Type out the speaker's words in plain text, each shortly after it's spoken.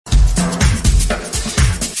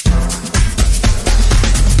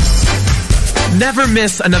Never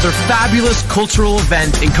miss another fabulous cultural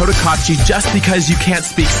event in Cotacachi just because you can't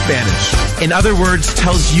speak Spanish. In other words,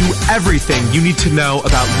 tells you everything you need to know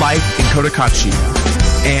about life in Cotacachi.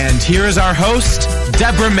 And here is our host,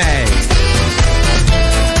 Deborah May.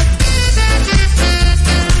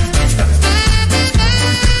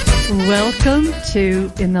 Welcome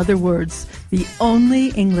to, in other words, the only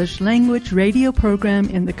English language radio program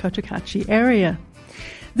in the Cotacachi area.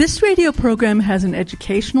 This radio program has an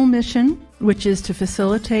educational mission, which is to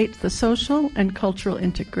facilitate the social and cultural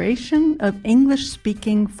integration of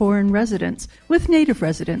English-speaking foreign residents with native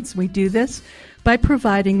residents. We do this by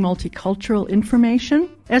providing multicultural information,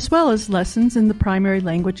 as well as lessons in the primary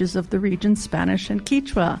languages of the region, Spanish and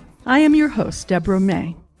Kichwa. I am your host, Deborah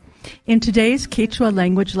May. In today's Kichwa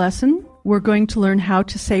language lesson, we're going to learn how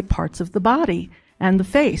to say parts of the body and the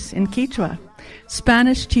face in Kichwa.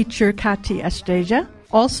 Spanish teacher Katy Esteja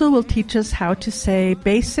also will teach us how to say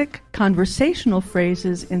basic conversational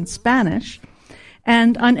phrases in Spanish.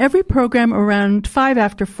 And on every program around 5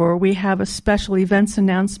 after 4, we have a special events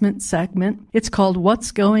announcement segment. It's called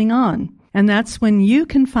What's Going On? And that's when you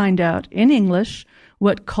can find out in English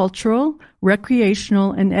what cultural,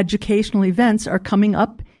 recreational, and educational events are coming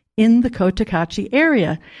up in the Cotacachi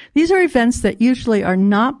area. These are events that usually are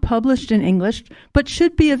not published in English, but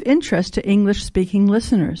should be of interest to English-speaking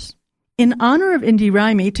listeners. In honor of Inty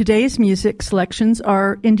Raymi, today's music selections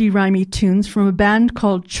are Inty Raymi tunes from a band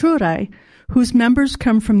called Churai, whose members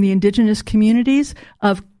come from the indigenous communities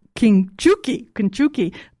of Kinchuki,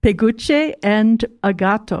 Perugachi, and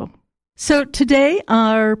Agato. So today,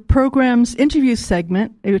 our program's interview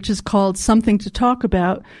segment, which is called Something to Talk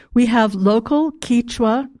About, we have local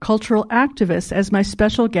Kichwa cultural activists as my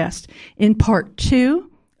special guest in part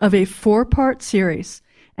 2 of a 4-part series.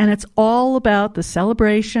 And it's all about the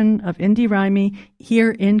celebration of Inty Raymi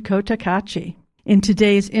here in Cotacachi. In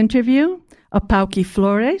today's interview, Apauki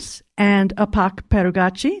Flores and Apak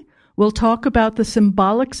Perugachi will talk about the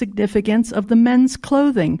symbolic significance of the men's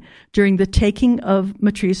clothing during the taking of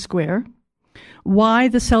Matriz Square, why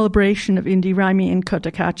the celebration of Inty Raymi in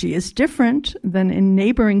Cotacachi is different than in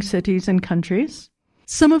neighboring cities and countries,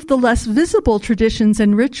 some of the less visible traditions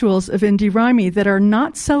and rituals of Inty Raymi that are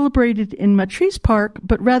not celebrated in Matriz Park,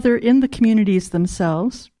 but rather in the communities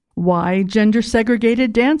themselves, why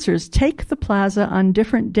gender-segregated dancers take the plaza on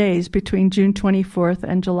different days between June 24th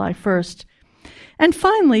and July 1st. And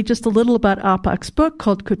finally, just a little about Apak's book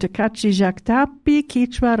called Cotacachi Jactapi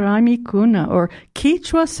Kichwa Raymi Kuna, or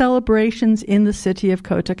Kichwa Celebrations in the City of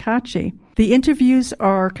Cotacachi. The interviews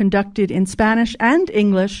are conducted in Spanish and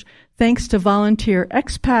English, thanks to volunteer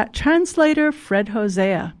expat translator Fred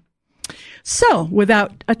Hosea. So,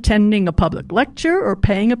 without attending a public lecture or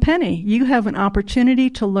paying a penny, you have an opportunity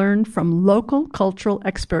to learn from local cultural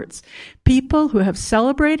experts, people who have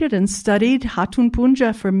celebrated and studied Hatun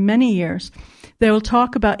Punja for many years. They will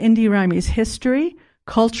talk about Inty Raymi's history,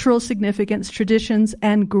 cultural significance, traditions,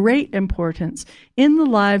 and great importance in the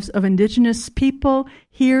lives of indigenous people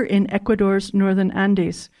here in Ecuador's northern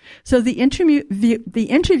Andes. So the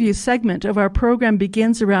interview segment of our program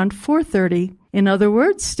begins around 4:30. In other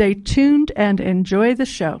words, stay tuned and enjoy the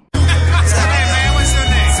show.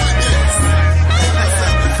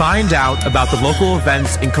 Find out about the local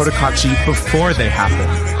events in Cotacachi before they happen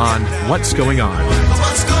on What's Going On.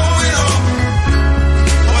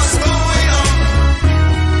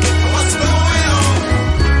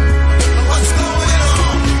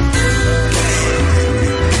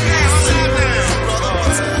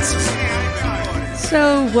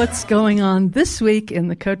 So what's going on this week in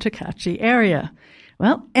the Cotacachi area?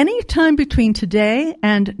 Well, any time between today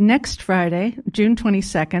and next Friday, June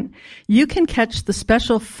 22nd, you can catch the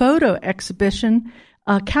special photo exhibition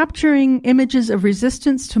capturing images of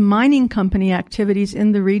resistance to mining company activities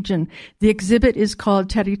in the region. The exhibit is called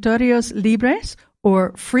Territorios Libres,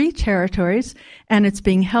 or Free Territories, and it's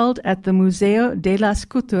being held at the Museo de las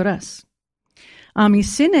Culturas.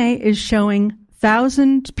 Amicine is showing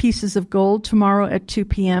 1,000 Pieces of Gold tomorrow at 2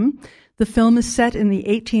 p.m. The film is set in the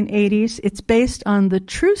 1880s. It's based on the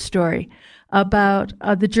true story about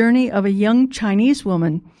the journey of a young Chinese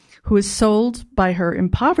woman who is sold by her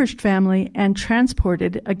impoverished family and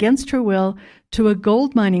transported against her will to a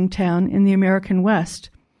gold mining town in the American West.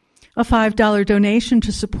 A $5 donation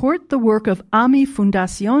to support the work of AMI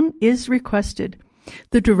Fundación is requested.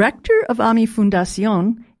 The director of AMI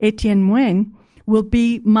Fundación, Etienne Muen, will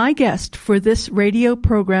be my guest for this radio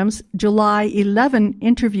program's July 11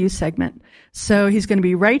 interview segment. So he's going to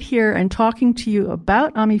be right here and talking to you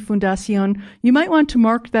about AMI Fundación. You might want to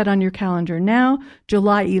mark that on your calendar now.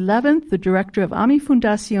 July 11th, the director of AMI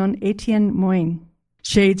Fundación, Etienne Muen.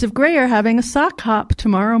 Shades of Grey are having a sock hop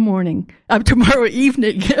tomorrow evening.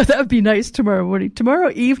 That would be nice tomorrow morning.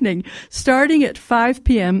 Tomorrow evening, starting at 5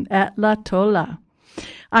 p.m. at La Tola.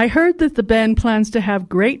 I heard that the band plans to have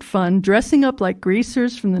great fun dressing up like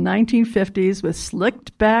greasers from the 1950s with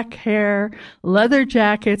slicked back hair, leather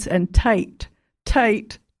jackets, and tight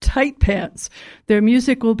pants. Their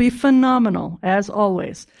music will be phenomenal, as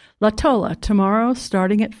always. La Tola, tomorrow,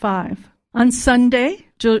 starting at 5. On Sunday,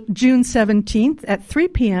 June 17th at 3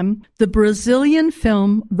 p.m., the Brazilian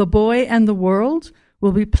film The Boy and the World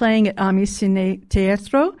will be playing at Ami Cine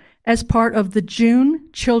Teatro as part of the June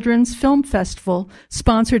Children's Film Festival,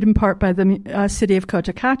 sponsored in part by the city of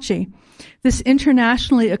Cotacachi. This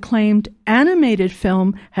internationally acclaimed animated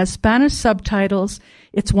film has Spanish subtitles.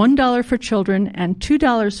 It's $1 for children and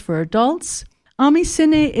 $2 for adults. Ami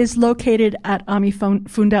Cine is located at Ami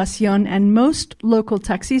Fundación, and most local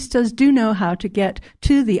taxistas do know how to get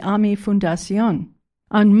to the Ami Fundación.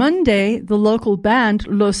 On Monday, the local band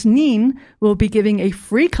Los Nin will be giving a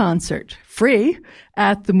free concert,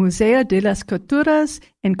 at the Museo de las Culturas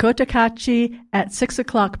in Cotacachi at 6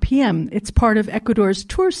 o'clock p.m. It's part of Ecuador's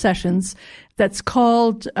tour sessions that's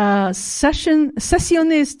called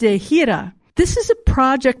Sesiones de Gira. This is a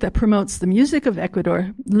project that promotes the music of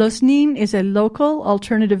Ecuador. Los Nin is a local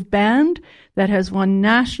alternative band that has won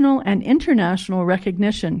national and international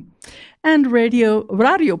recognition. And Radio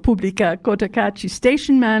Pública Cotacachi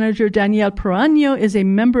station manager Daniel Proaño is a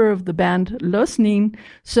member of the band Los Nin,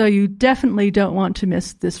 so you definitely don't want to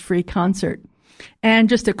miss this free concert. And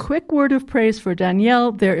just a quick word of praise for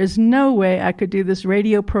Daniel. There is no way I could do this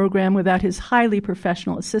radio program without his highly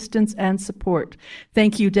professional assistance and support.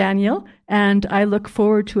 Thank you, Daniel, and I look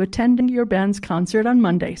forward to attending your band's concert on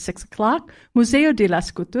Monday, 6 o'clock, Museo de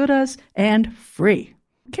las Culturas, and free.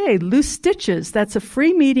 Okay, Loose Stitches. That's a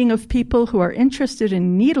free meeting of people who are interested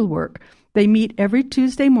in needlework. They meet every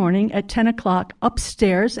Tuesday morning at 10 o'clock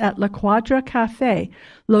upstairs at La Quadra Cafe,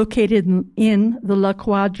 located in the La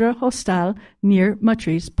Quadra Hostal near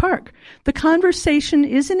Matriz Park. The conversation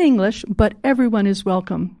is in English, but everyone is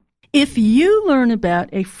welcome. If you learn about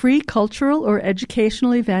a free cultural or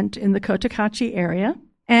educational event in the Cotacachi area,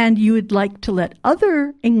 and you would like to let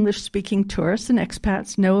other English-speaking tourists and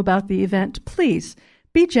expats know about the event, please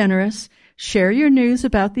be generous. Share your news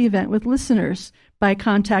about the event with listeners by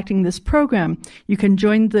contacting this program. You can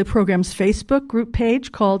join the program's Facebook group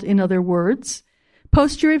page called In Other Words.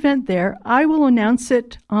 Post your event there. I will announce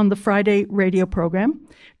it on the Friday radio program.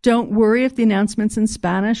 Don't worry if the announcement's in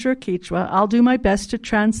Spanish or Kichwa. I'll do my best to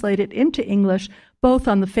translate it into English, both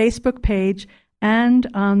on the Facebook page and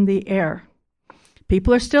on the air.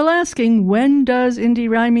 People are still asking, when does Inty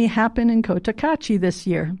Raymi happen in Cotacachi this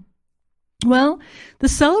year? Well, the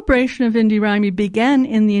celebration of Inty Raymi began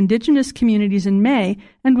in the indigenous communities in May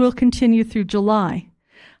and will continue through July.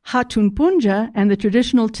 Hatun Punja and the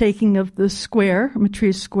traditional taking of the square,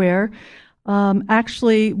 Matriz Square,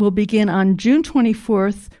 actually will begin on June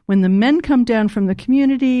 24th when the men come down from the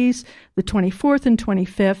communities, the 24th and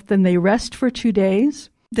 25th, then they rest for 2 days.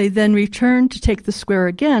 They then return to take the square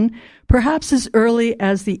again, perhaps as early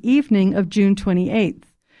as the evening of June 28th.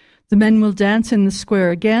 The men will dance in the square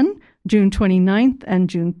again, June 29th and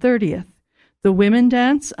June 30th. The women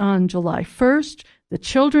dance on July 1st. The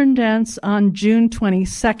children dance on June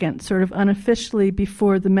 22nd, sort of unofficially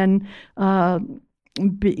before the men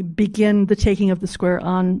begin the taking of the square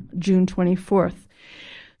on June 24th.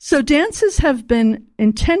 So dances have been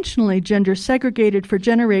intentionally gender segregated for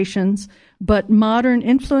generations, but modern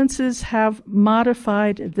influences have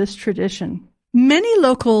modified this tradition. Many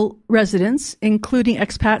local residents, including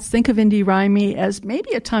expats, think of Inty Raymi as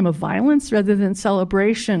maybe a time of violence rather than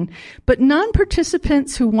celebration, but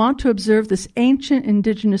non-participants who want to observe this ancient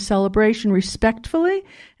indigenous celebration respectfully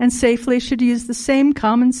and safely should use the same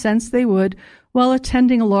common sense they would while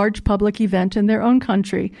attending a large public event in their own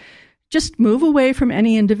country. Just move away from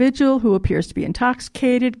any individual who appears to be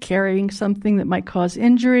intoxicated, carrying something that might cause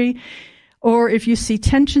injury, or if you see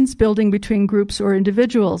tensions building between groups or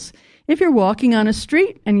individuals. If you're walking on a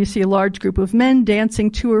street and you see a large group of men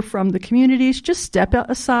dancing to or from the communities, just step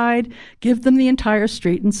aside, give them the entire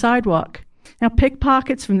street and sidewalk. Now,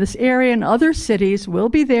 pickpockets from this area and other cities will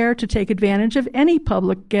be there to take advantage of any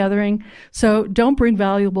public gathering, so don't bring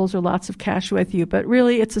valuables or lots of cash with you. But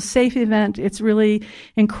really, it's a safe event. It's really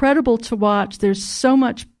incredible to watch. There's so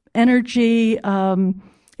much energy.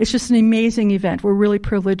 It's just an amazing event. We're really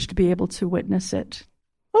privileged to be able to witness it.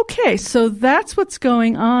 Okay, so that's what's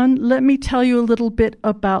going on. Let me tell you a little bit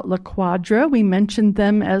about La Quadra. We mentioned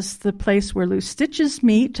them as the place where loose stitches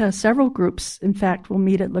meet. Several groups, in fact, will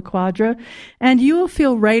meet at La Quadra. And you will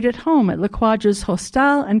feel right at home at La Quadra's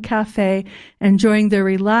hostel and cafe, enjoying their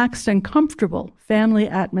relaxed and comfortable family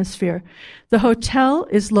atmosphere. The hotel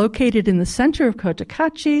is located in the center of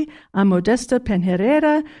Cotacachi, on Modesta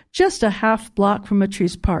Penherrera, just a half block from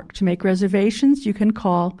Matriz Park. To make reservations, you can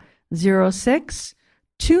call 06-291-6015.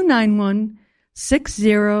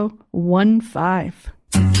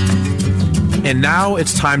 And now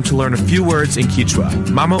it's time to learn a few words in Kichwa.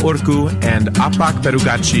 Mama Urku and Apak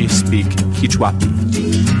Perugachi speak Kichwapi.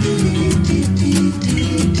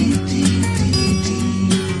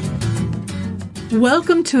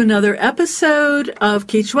 Welcome to another episode of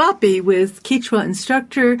Kichwapi with Kichwa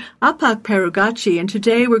instructor Apak Perugachi. And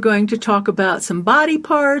today we're going to talk about some body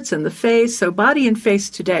parts and the face, so body and face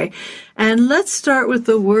today. And let's start with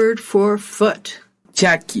the word for foot.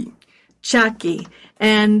 Chaki. Chaki.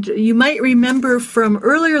 And you might remember from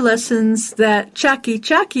earlier lessons that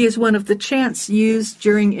chaki is one of the chants used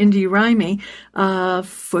during Inty Raymi.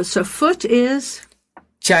 So foot is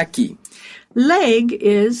Chaki. Leg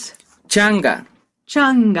is Changa.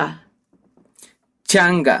 Changa.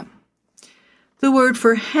 Changa. The word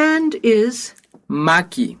for hand is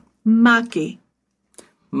Maki. maki.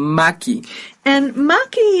 Maki. And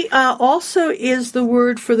maki also is the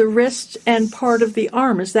word for the wrist and part of the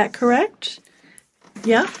arm. Is that correct?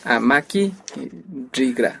 Yeah? Maki,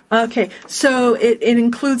 rigra. Okay, so it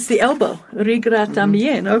includes the elbow. Rigra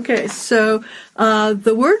también. Okay, so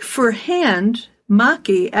the word for hand,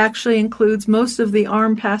 maki, actually includes most of the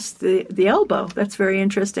arm past the elbow. That's very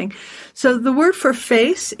interesting. So the word for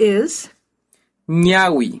face is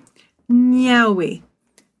Nyawi. nyawi.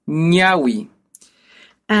 Nyawi.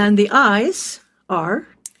 And the eyes are?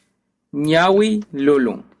 Nyawi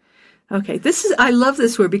lulung. Okay, I love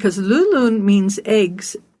this word because lulun means egg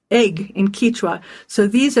in Kichwa. So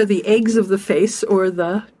these are the eggs of the face or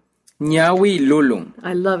the? Nyawi lulung.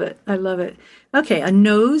 I love it. Okay, a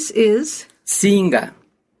nose is? Singa.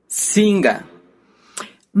 Singa.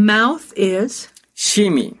 Mouth is?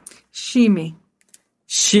 Shimi. Shimi.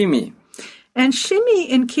 Shimi. And shimi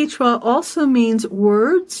in Kichwa also means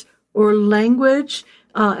words or language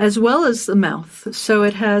as well as the mouth. So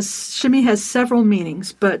shimi has several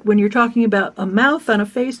meanings, but when you're talking about a mouth on a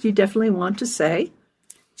face, you definitely want to say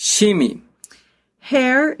Shimi.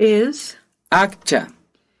 Hair is Akcha.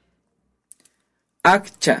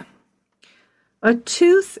 Akcha. a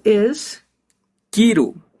tooth is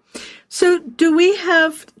Kiru. So do we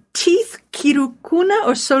have teeth kirukuna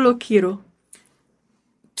or solo kiru?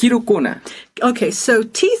 Kirukuna. Okay, so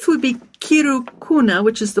teeth would be kirukuna,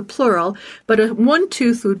 which is the plural, but one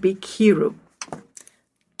tooth would be kiru.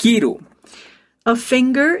 Kiru. A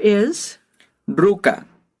finger is? Ruka.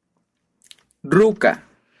 Ruka.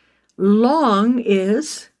 Long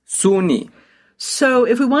is? Suni. So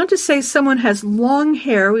if we want to say someone has long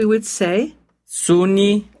hair, we would say?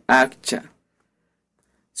 Suni akcha.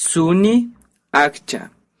 Suni akcha.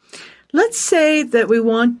 Let's say that we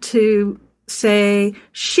want to say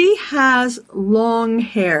she has long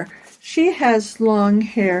hair. She has long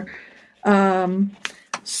hair.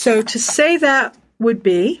 So to say that would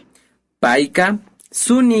be? Paika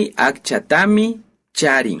suni akchatami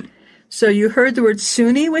charin. So you heard the word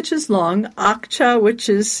suni, which is long, akcha, which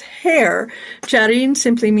is hair. Charin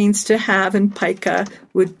simply means to have, and paika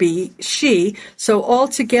would be she. So all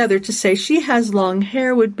together, to say she has long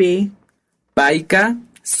hair would be? Paika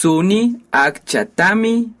suni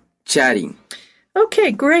akchatami charin.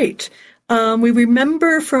 Okay, great. We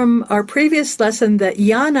remember from our previous lesson that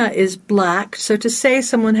yana is black. So to say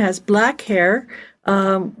someone has black hair,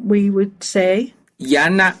 we would say?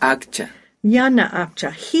 Yana akcha. Yana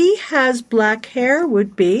akcha. He has black hair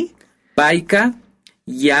would be? Paika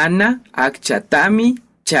yana akchatami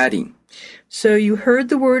charin. So you heard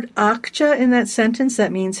the word akcha in that sentence.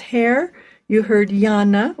 That means hair. You heard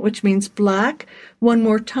yana, which means black. One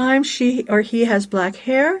more time, she or he has black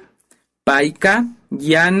hair. Paika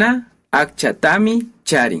yana akchatami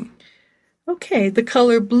charin. Okay, the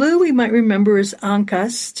color blue we might remember is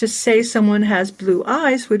ankas. To say someone has blue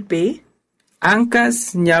eyes would be?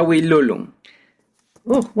 Ankas nyawi lulung.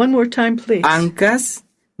 Oh, one more time, please. Ankas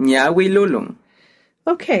nyawi lulung.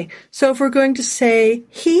 Okay, so if we're going to say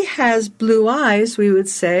he has blue eyes, we would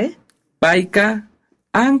say? Paika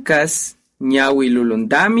ankas nyawi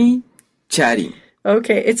lulundami charin.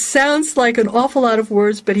 Okay, it sounds like an awful lot of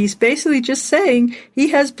words, but he's basically just saying he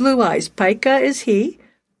has blue eyes. Paika is he,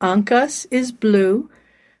 Ankas is blue,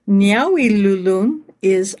 Nyawi lulun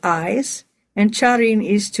is eyes, and charin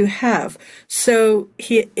is to have. So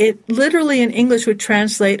it literally in English would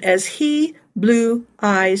translate as he, blue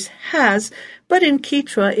eyes, has, but in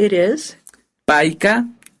Kichwa it is Paika,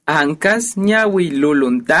 ankas, ñawi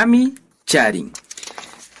luluntami, charin.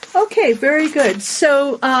 Okay, very good.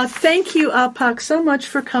 So thank you, Apak, so much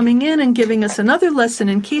for coming in and giving us another lesson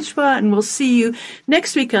in Kichwa, and we'll see you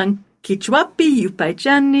next week on Kichwapi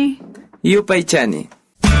Yupaichani. Yupaichani.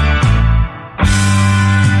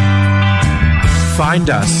 Find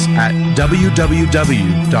us at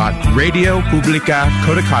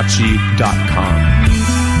www.radiopublicacotacachi.com.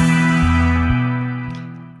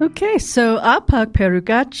 Okay, so Apak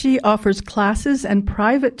Perugachi offers classes and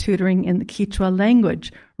private tutoring in the Kichwa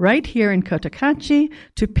language right here in Cotacachi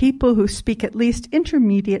to people who speak at least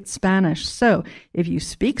intermediate Spanish. So if you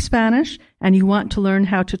speak Spanish and you want to learn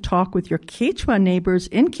how to talk with your Kichwa neighbors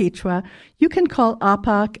in Kichwa, you can call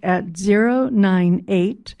Apak at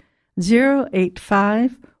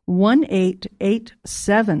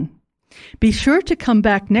 098-085-1887. Be sure to come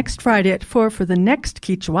back next Friday at 4 for the next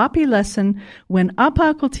Kichwapi lesson when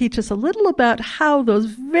Apak will teach us a little about how those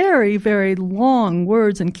very, very long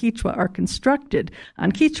words in Kichwa are constructed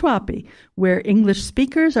on Kichwapi, where English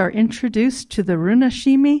speakers are introduced to the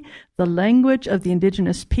Runashimi, the language of the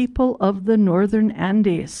indigenous people of the northern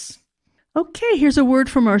Andes. Okay, here's a word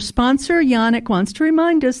from our sponsor. Yannick wants to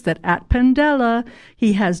remind us that at Pandela,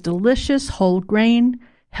 he has delicious whole grain,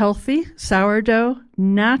 healthy, sourdough,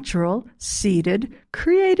 natural, seeded,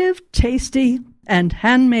 creative, tasty, and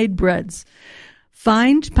handmade breads.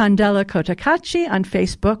 Find Pandela Cotacachi on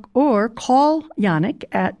Facebook or call Yannick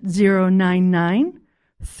at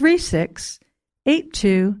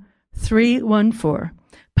 099-3682-314.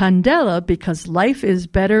 Pandela, because life is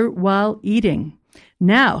better while eating.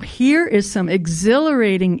 Now, here is some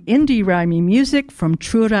exhilarating indie Raymi music from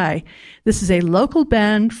Churai. This is a local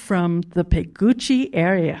band from the Perugachi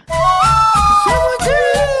area.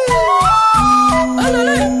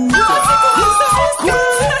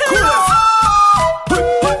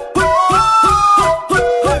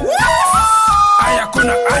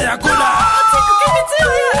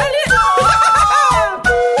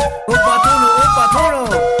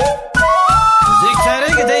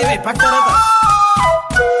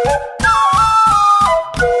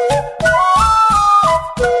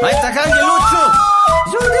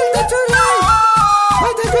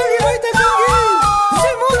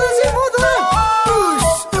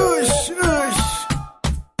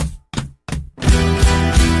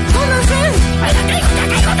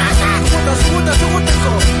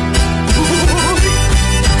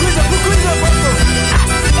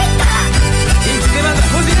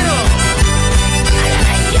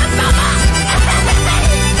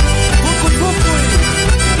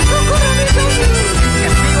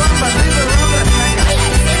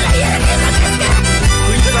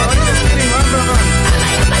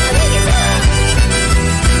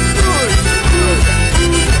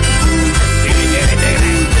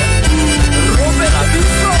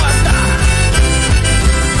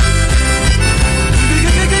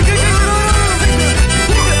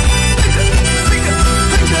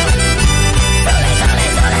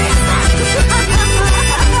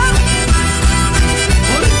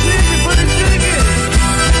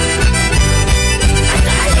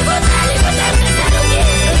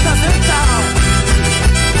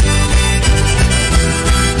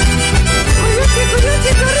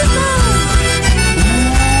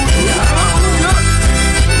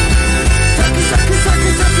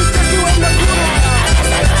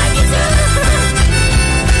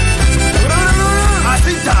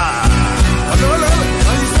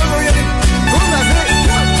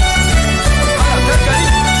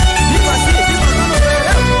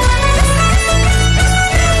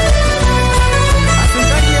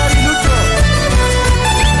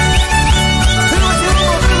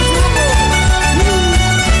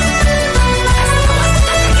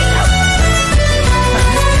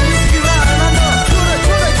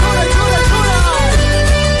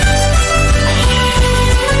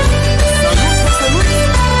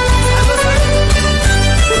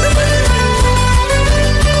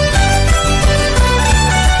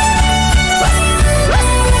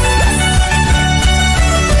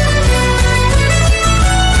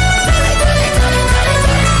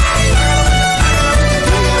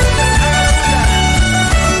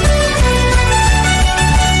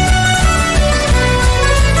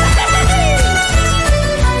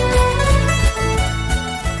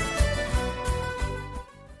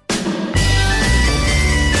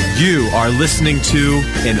 You are listening to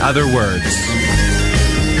In Other Words.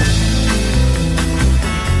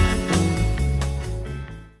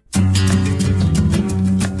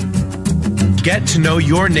 Get to know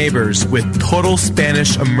your neighbors with total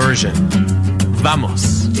Spanish immersion.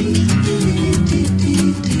 Vamos!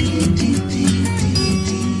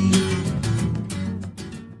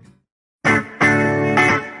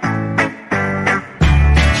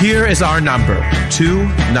 Here is our number,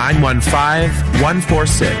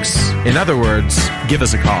 2-915-146. In other words, give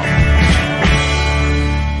us a call.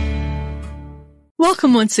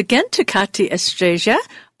 Welcome once again to Katy Estrella,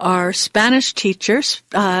 our Spanish teacher.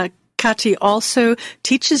 Katy also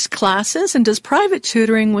teaches classes and does private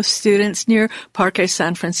tutoring with students near Parque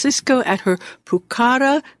San Francisco at her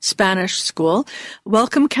Pucara Spanish School.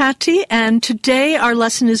 Welcome, Katy. And today our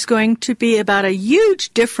lesson is going to be about a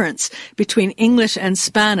huge difference between English and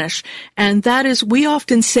Spanish. And that is, we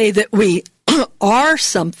often say that we are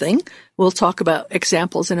something. We'll talk about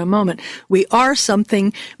examples in a moment. We are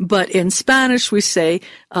something, but in Spanish we say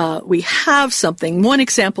we have something. One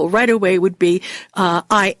example right away would be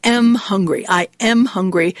I am hungry. I am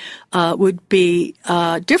hungry would be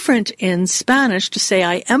different in Spanish. To say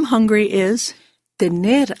I am hungry is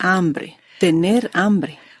tener hambre. Tener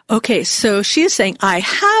hambre. Okay, so she is saying I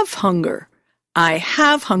have hunger. I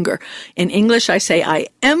have hunger. In English, I say I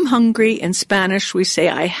am hungry. In Spanish, we say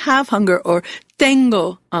I have hunger or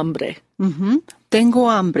tengo hambre. Mm-hmm. Tengo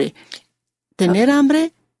hambre. Tener hambre,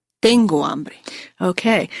 tengo hambre.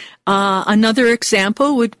 Okay. Another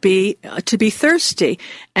example would be to be thirsty.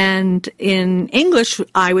 And in English,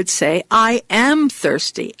 I would say I am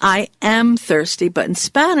thirsty. I am thirsty. But in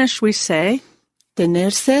Spanish, we say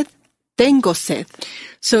tener sed, tengo sed.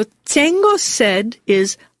 So tengo sed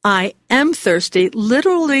is I am thirsty.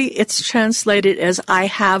 Literally, it's translated as I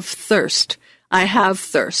have thirst. I have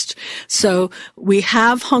thirst. So we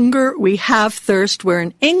have hunger, we have thirst, where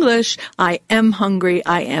in English, I am hungry,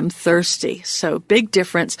 I am thirsty. So big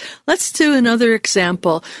difference. Let's do another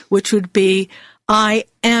example, which would be I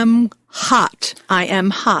am hot. I am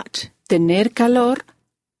hot. Tener calor.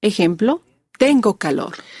 Ejemplo, tengo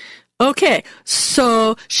calor. Okay,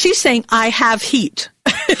 so she's saying I have heat.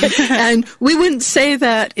 And we wouldn't say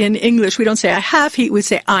that in English. We don't say I have heat. We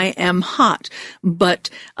say I am hot. But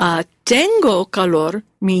tengo calor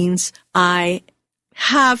means I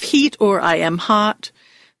have heat or I am hot.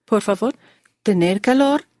 Por favor. Tener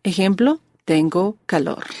calor. Ejemplo, tengo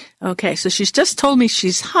calor. Okay, so she's just told me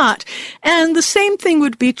she's hot. And the same thing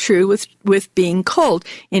would be true with being cold.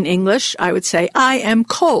 In English, I would say I am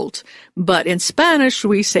cold. But in Spanish,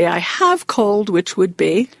 we say I have cold, which would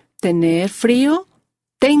be tener frío.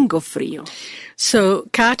 Tengo frío. So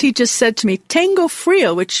Katy just said to me, tengo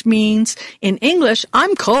frío, which means in English,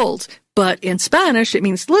 I'm cold. But in Spanish, it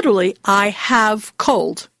means literally, I have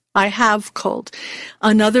cold. I have cold.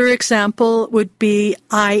 Another example would be,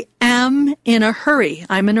 I am in a hurry.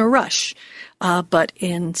 I'm in a rush. But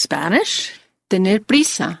in Spanish, tener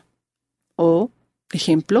prisa. O,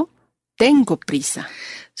 ejemplo, tengo prisa.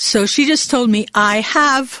 So she just told me, I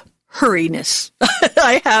have hurriness.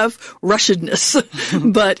 I have rushedness.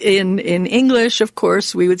 But in English, of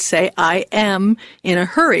course, we would say, I am in a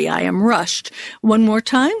hurry. I am rushed. One more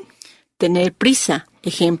time. Tener prisa.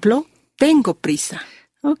 Ejemplo, tengo prisa.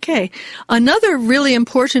 Okay. Another really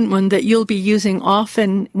important one that you'll be using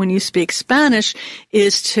often when you speak Spanish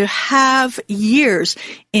is to have years.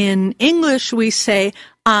 In English, we say,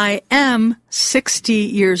 I am 60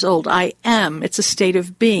 years old. I am. It's a state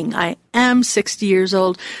of being. I am 60 years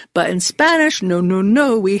old. But in Spanish,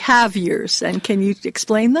 no, we have years. And can you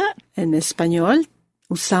explain that? En español,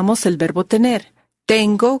 usamos el verbo tener.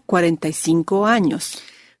 Tengo 45 años.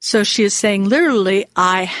 So she is saying literally,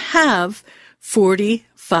 I have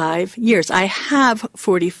 45 years. I have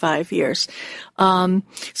 45 years.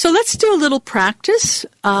 So let's do a little practice.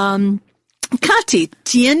 Katy,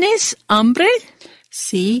 ¿tienes hambre?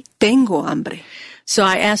 Sí, tengo hambre. So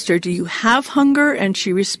I asked her, do you have hunger? And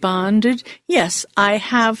she responded, yes, I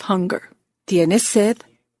have hunger. ¿Tienes sed?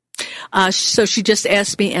 So she just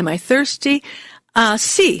asked me, am I thirsty?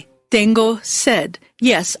 Sí, tengo sed.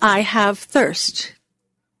 Yes, I have thirst.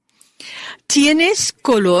 ¿Tienes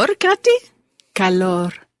color, Katy?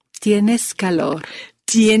 Calor. ¿Tienes calor?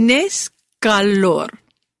 ¿Tienes calor?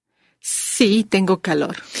 Sí, tengo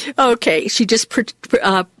calor. Okay, she just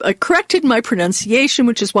corrected my pronunciation,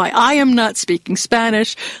 which is why I am not speaking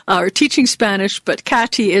Spanish or teaching Spanish, but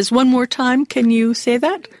Katy is. One more time, can you say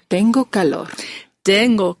that? Tengo calor.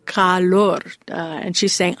 Tengo calor. And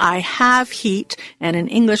she's saying, I have heat. And in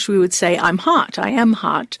English, we would say, I'm hot. I am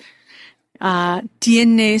hot.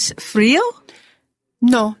 ¿Tienes frío?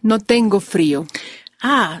 No, no tengo frío.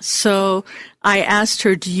 So I asked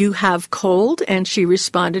her, do you have cold? And she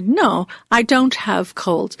responded, no, I don't have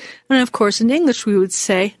cold. And of course, in English, we would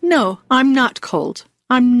say, no, I'm not cold.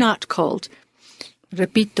 I'm not cold.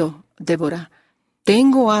 Repito, Débora.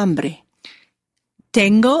 Tengo hambre.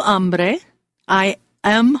 Tengo hambre. I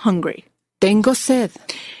am hungry. Tengo sed.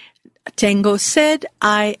 Tengo sed.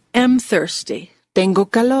 I am thirsty. Tengo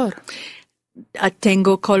calor.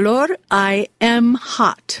 Tengo calor. I am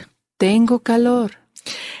hot. Tengo calor.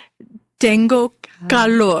 Tengo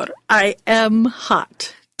calor. I am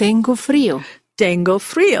hot. Tengo frío. Tengo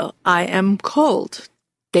frío. I am cold.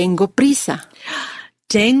 Tengo prisa.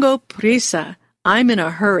 Tengo prisa. I'm in a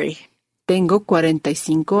hurry. Tengo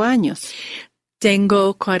 45 años.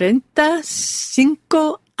 Tengo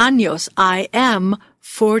 45 años. I am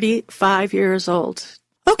 45 years old.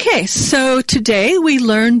 Okay, so today we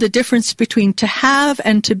learned the difference between to have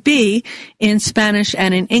and to be in Spanish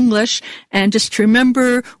and in English. And just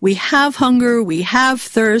remember, we have hunger, we have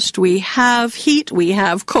thirst, we have heat, we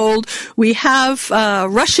have cold, we have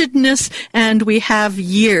rushedness, and we have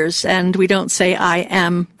years. And we don't say I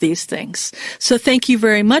am these things. So thank you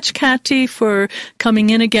very much, Katy, for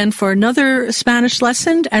coming in again for another Spanish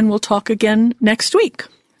lesson, and we'll talk again next week.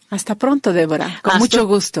 Hasta pronto, Débora. Con mucho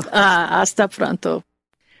gusto. Hasta pronto.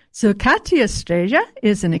 So Katy Estrella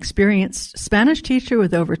is an experienced Spanish teacher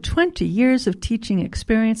with over 20 years of teaching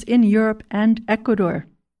experience in Europe and Ecuador.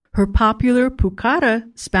 Her popular Pucara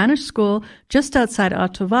Spanish school just outside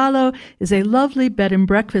Otavalo is a lovely bed and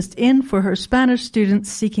breakfast inn for her Spanish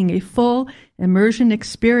students seeking a full immersion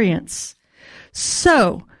experience.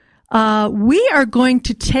 So, we are going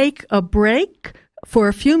to take a break for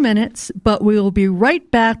a few minutes, but we will be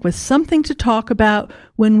right back with something to talk about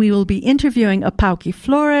when we will be interviewing Apauki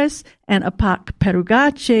Flores and Apak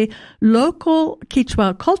Perugachi, local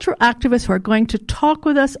Kichwa cultural activists who are going to talk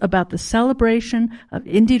with us about the celebration of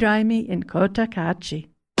Inty Raymi in Cotacachi.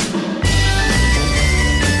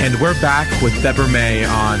 And we're back with Deborah May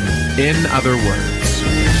on In Other Words.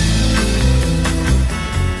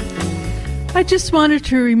 I just wanted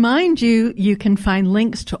to remind you, you can find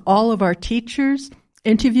links to all of our teachers,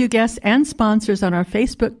 interview guests, and sponsors on our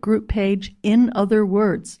Facebook group page, In Other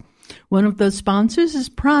Words. One of those sponsors is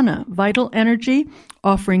Prana, Vital Energy,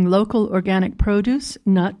 offering local organic produce,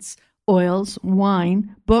 nuts, oils,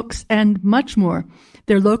 wine, books, and much more.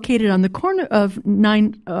 They're located on the corner of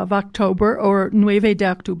 9 of October or 9 de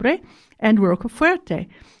Octubre and Rocafuerte.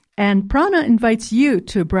 And Prana invites you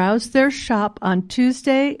to browse their shop on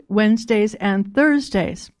Tuesday, Wednesdays, and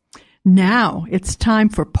Thursdays. Now it's time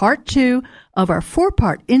for part 2 of our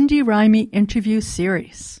 4-part Inty Raymi interview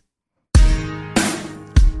series.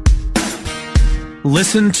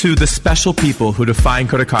 Listen to the special people who define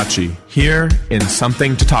Cotacachi here in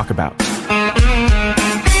Something to Talk About.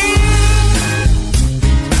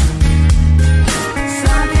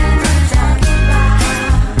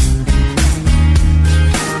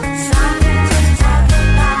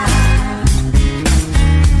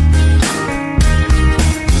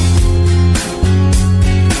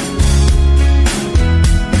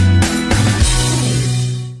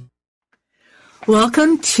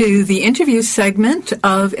 Welcome to the interview segment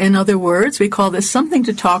of In Other Words. We call this Something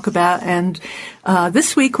to Talk About, and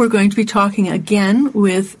this week we're going to be talking again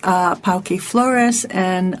with Apauki Flores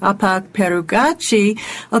and Apak Perugachi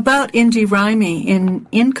about Inty Raymi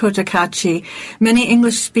in Cotacachi. Many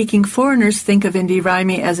English-speaking foreigners think of Inty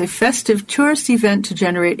Raymi as a festive tourist event to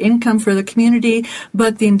generate income for the community,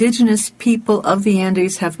 but the indigenous people of the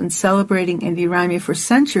Andes have been celebrating Inty Raymi for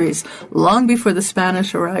centuries, long before the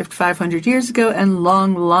Spanish arrived 500 years ago and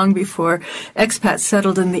long, long before expats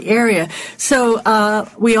settled in the area. So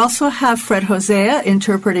we also have Fred Hosea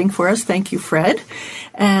interpreting for us. Thank you, Fred.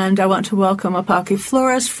 And I want to welcome Apauki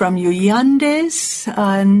Flores from Yuyandes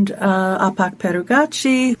and Apak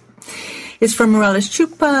Perugachi is from Morales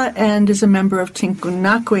Chupa and is a member of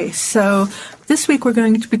Tinkunakwi. So this week we're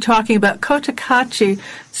going to be talking about Cotacachi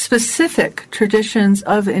specific traditions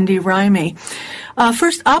of Inty Raymi.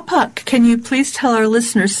 First, Apak, can you please tell our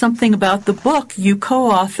listeners something about the book you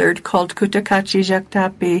co-authored called Cotacachi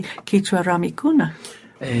Jactapi Kichwa Ramikuna?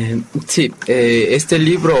 Sí, este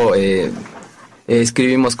libro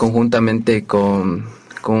escribimos conjuntamente con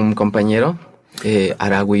un compañero,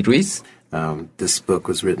 Aragui Ruiz. This book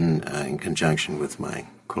was written in conjunction with my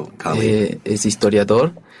colleague. Es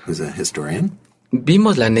historiador. Who's a historian.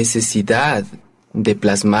 Vimos la necesidad de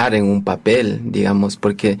plasmar en un papel, digamos,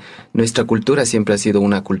 porque nuestra cultura siempre ha sido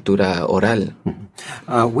una cultura oral.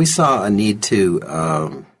 We saw a need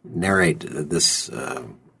to narrate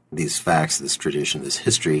these facts, this tradition, this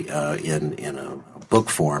history in a book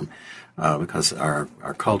form because our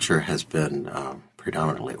culture has been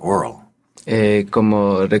predominantly oral.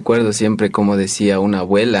 Como recuerdo siempre como decía una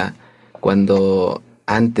abuela, cuando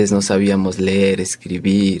antes no sabíamos leer,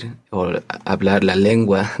 escribir o hablar la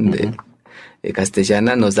lengua,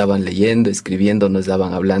 castellana, nos daban leyendo, escribiendo, nos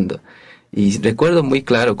daban hablando. Y recuerdo muy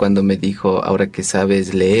claro cuando me dijo, ahora que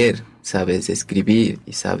sabes leer, sabes escribir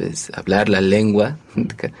y sabes hablar la lengua,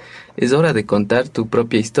 es hora de contar tu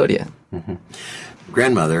propia historia. Mm-hmm.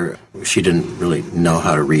 Grandmother, she didn't really know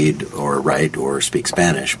how to read or write or speak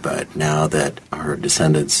Spanish, but now that her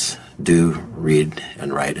descendants do read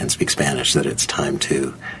and write and speak Spanish, that it's time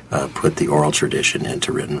to put the oral tradition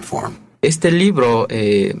into written form. Este libro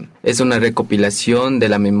es una recopilación de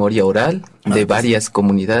la memoria oral de varias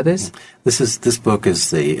comunidades. This book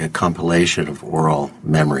is a compilation of oral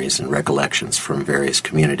memories and recollections from various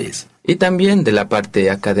communities. Y también de la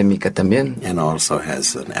parte académica también. And also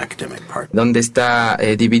has an academic part. Donde está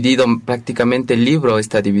dividido, prácticamente el libro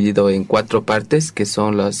está dividido en 4 partes, que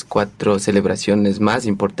son las 4 celebraciones más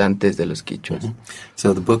importantes de los quichuas. Mm-hmm.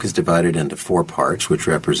 So the book is divided into 4 parts, which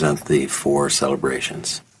represent the 4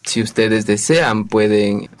 celebrations. Si ustedes desean,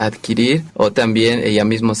 pueden adquirir, o también ya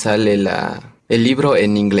mismo sale el libro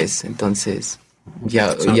en inglés, entonces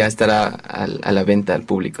ya estará a la venta al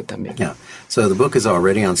público también. Yeah. So the book is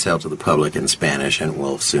already on sale to the public in Spanish and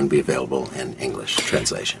will soon be available in English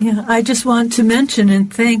translation. Yeah, I just want to mention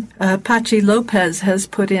and thank Pachi Lopez has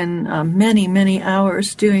put in many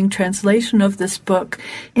hours doing translation of this book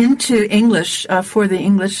into English for the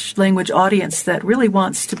English language audience that really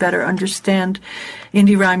wants to better understand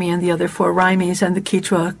Inty Raymi and the other 4 Raymis and the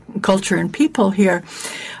Kichwa culture and people here.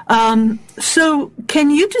 So can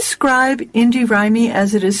you describe Inty Raymi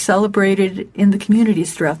as it is celebrated in the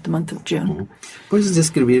communities throughout the month of June? ¿Puedes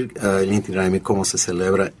describir el Inty Raymi cómo se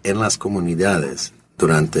celebra en las comunidades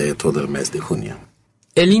durante todo el mes de junio?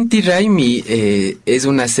 El Inty Raymi es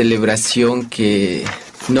una celebración que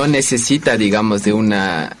no necesita, digamos, de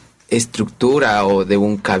una estructura o de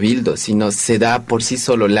un cabildo, sino se da por sí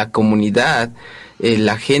solo. La comunidad,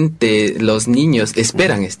 la gente, los niños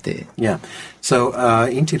esperan Yeah. So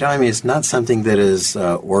Inty Raymi is not something that is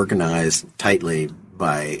organized tightly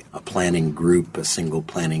by a planning group, a single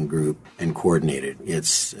planning group, and coordinated.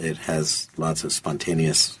 It has lots of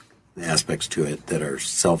spontaneous aspects to it that are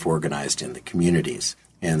self-organized in the communities,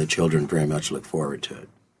 and the children very much look forward to it.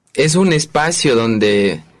 Es un espacio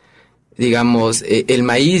donde, digamos, el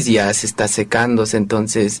maíz ya se está secándose,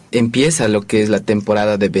 entonces empieza lo que es la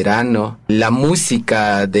temporada de verano. La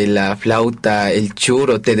música de la flauta, el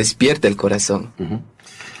churro, te despierta el corazón. Mm-hmm.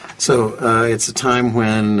 So it's a time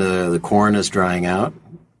when the corn is drying out,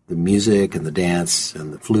 the music and the dance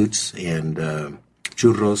and the flutes and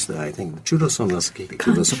churros. I think the churros son los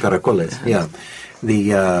caracoles. Yeah,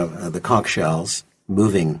 the conch shells,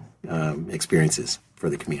 moving experiences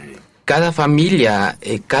for the community. Cada familia,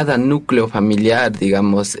 cada núcleo familiar,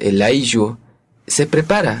 digamos, el ayllu, se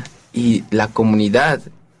prepara y la comunidad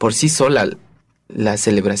por sí sola, la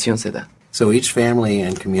celebración se da. So each family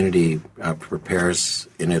and community prepares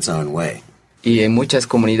in its own way. Y en muchas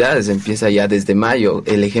comunidades empieza ya desde mayo.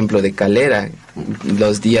 El ejemplo de Calera,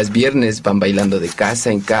 los días viernes van bailando de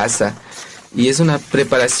casa en casa. Y es una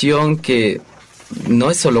preparación que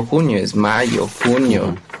no es solo junio, es mayo,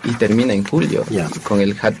 junio, y termina en julio, con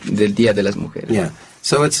el del Día de las Mujeres. Yeah.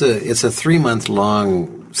 So it's a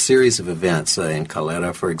 3-month-long series of events. In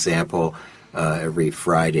Calera, for example, every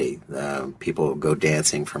Friday, people go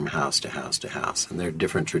dancing from house to house to house, and there are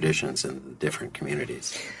different traditions in different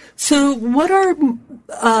communities. So what are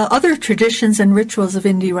other traditions and rituals of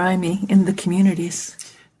Inty Raymi in the communities?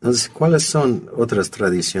 Entonces, ¿cuáles son otras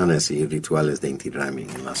tradiciones y rituales de Inty Raymi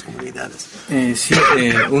en las comunidades? Sí,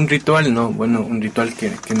 un ritual, ¿no? Bueno, un ritual que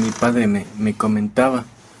mi padre me comentaba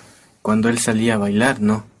cuando él salía a bailar,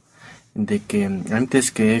 ¿no? De que antes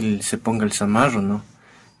que él se ponga el zamarro, ¿no?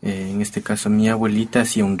 En este caso, mi abuelita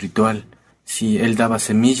hacía un ritual. Sí, él daba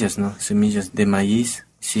semillas, ¿no? Semillas de maíz,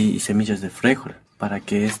 sí, y semillas de frijol, para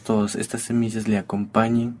que estas semillas le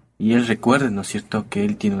acompañen y él recuerde, ¿no es cierto?, que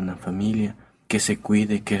él tiene una familia, que se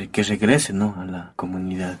cuide, que regrese, ¿no?, a la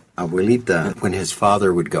comunidad. Abuelita, when his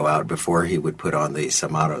father would go out before he would put on the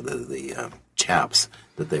samaro, the chaps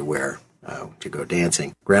that they wear to go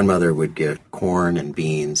dancing, grandmother would give corn and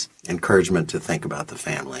beans, encouragement to think about the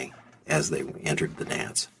family as they entered the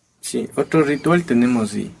dance. Sí, otro ritual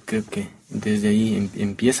tenemos, y creo que desde ahí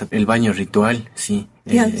empieza el baño ritual, sí.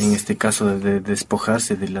 Yes. En este caso de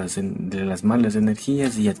despojarse de las malas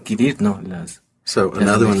energías y adquirir, ¿no?, las So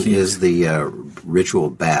another one is the ritual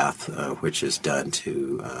bath, which is done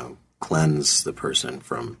to cleanse the person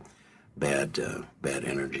from bad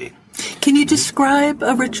energy. Can you describe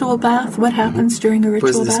a ritual bath? What happens during a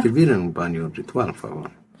ritual ¿Puedes bath? describir un baño ritual, por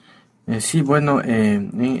favor? Sí, bueno,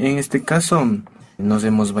 en este caso nos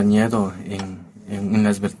hemos bañado en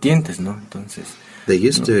las vertientes, ¿no? Entonces, They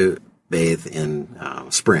used to bathe in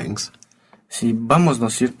springs. Sí, vamos, ¿no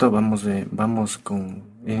es cierto? Vamos en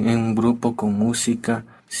un grupo con música,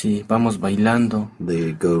 sí, vamos bailando.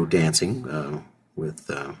 They go dancing with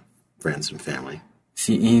friends and family.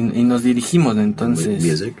 Sí, y nos dirigimos, ¿no? Entonces,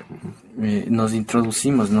 music. Nos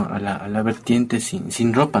introducimos, ¿no? a la vertiente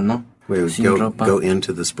sin ropa, ¿no? We Sin would ropa. go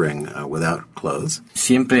into the spring without clothes.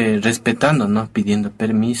 Siempre respetando, ¿no? Pidiendo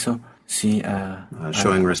permiso, sí.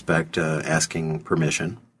 Showing respect, asking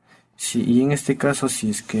permission. Sí, y en este caso, si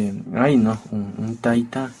es que hay, ¿no? Un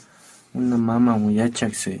taita, una mama muyacha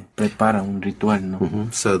que se prepara un ritual, ¿no?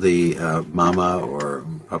 Mm-hmm. So the mama or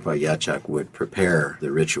papa yachak would prepare the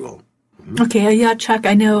ritual. Okay, a yachak.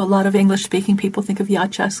 I know a lot of English-speaking people think of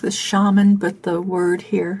yachaks as shaman, but the word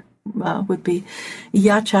here would be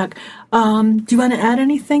yachak. Do you want to add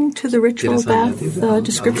anything to the ritual bath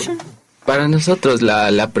description? Para nosotros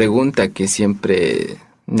la pregunta que siempre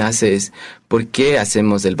nace es ¿por qué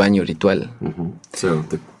hacemos el baño ritual? Mm-hmm. So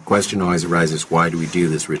the question always arises, why do we do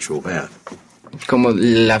this ritual bath? Como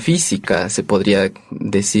la física, se podría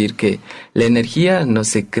decir que la energía no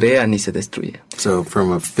se crea ni se destruye. So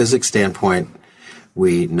from a physics standpoint,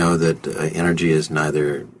 we know that energy is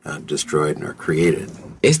neither destroyed nor created.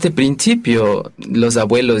 Este principio los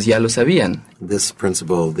abuelos ya lo sabían. This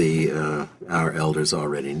principle our elders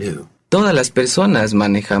already knew. Todas las personas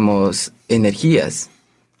manejamos energías.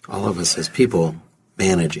 All of us as people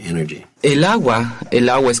manage energy. El agua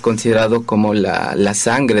es considerado como la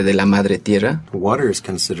sangre de la madre tierra. Water is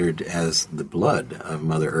considered as the blood of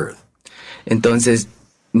Mother Earth. Entonces,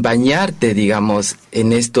 bañarte, digamos,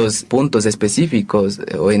 en estos puntos específicos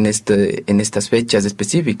o en estas fechas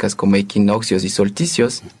específicas como equinoccios y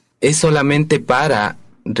solsticios, es solamente para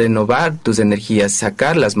renovar tus energías,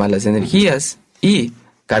 sacar las malas energías y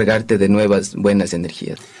cargarte de nuevas buenas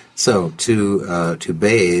energías. So to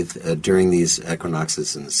bathe during these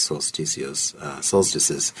equinoxes and solstices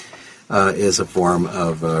is a form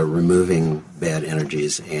of removing bad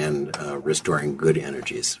energies and restoring good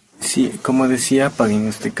energies. Sí, como decía Apak, en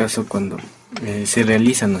este caso cuando se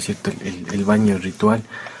realiza, ¿no es cierto?, el baño ritual,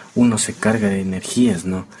 uno se carga de energías,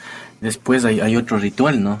 ¿no? Después hay otro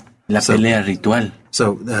ritual, ¿no? La pelea ritual.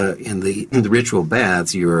 So in the ritual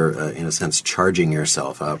baths, you're in a sense charging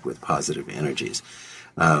yourself up with positive energies.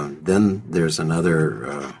 Then there's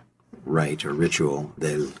another rite or ritual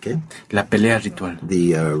La pelea ritual.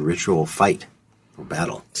 The ritual fight or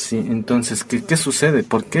battle. Sí, entonces, ¿qué sucede?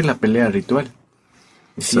 ¿Por qué la pelea ritual?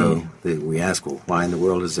 Sí. So we ask, well, why in the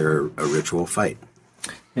world is there a ritual fight?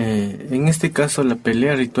 En este caso, la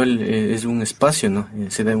pelea ritual es un espacio, ¿no?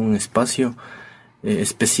 Se da en un espacio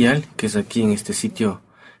especial, que es aquí en este sitio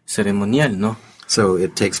ceremonial, ¿no? So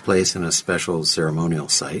it takes place in a special ceremonial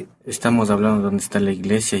site. Estamos hablando donde está la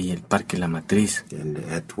iglesia y el parque La Matriz. And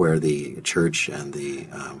at where the church and the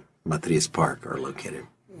Matriz Park are located.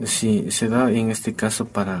 Sí, se da en este caso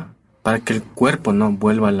para que el cuerpo, ¿no?,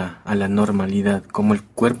 vuelva a la normalidad. Como el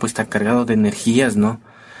cuerpo está cargado de energías, ¿no?,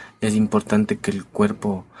 es importante que el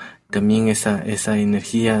cuerpo también esa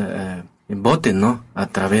energía bote, ¿no?, a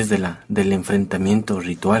través del enfrentamiento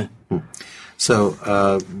ritual. So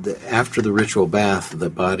after the ritual bath, the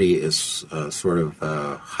body is sort of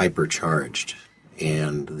hypercharged,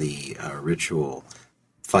 and the ritual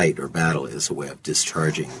fight or battle is a way of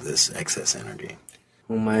discharging this excess energy.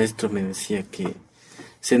 Un maestro me decía que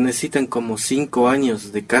se necesitan como 5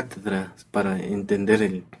 años de cátedra para entender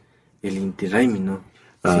el Inty Raymi, ¿no?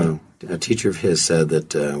 A teacher of his said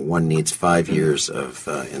that one needs 5 years of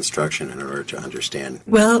instruction in order to understand.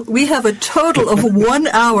 Well, we have a total of 1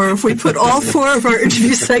 hour if we put all 4 of our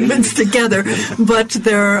interview segments together. But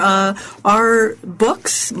there are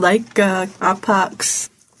books like Apak's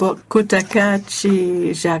book,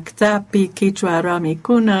 Cotacachi, Jactapi, Kichwa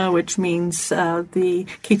Ramikuna, which means the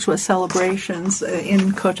Kichwa celebrations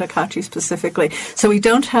in Cotacachi specifically. So we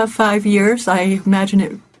don't have 5 years. I imagine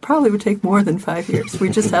it probably would take more than 5 years. We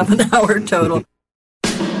just have an hour total.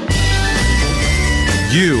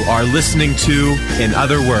 You are listening to In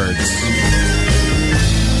Other Words.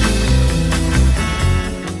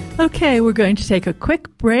 Okay, we're going to take a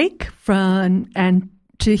quick break and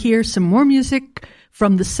to hear some more music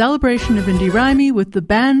from the celebration of Inty Raymi with the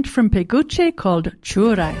band from Perugachi called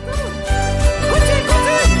Churai.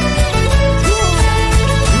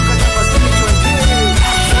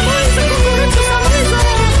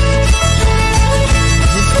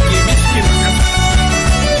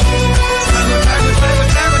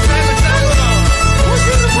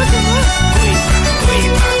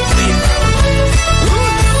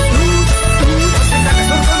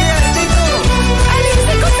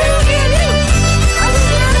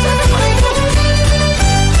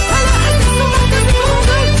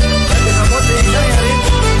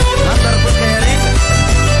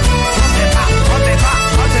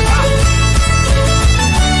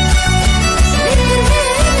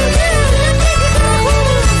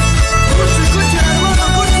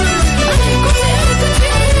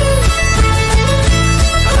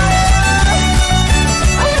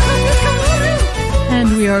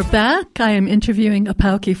 are back. I am interviewing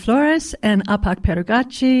Apauki Flores and Apak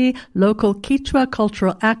Perugachi, local Kichwa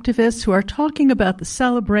cultural activists who are talking about the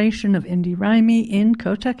celebration of Inty Raymi in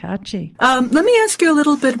Cotacachi. Let me ask you a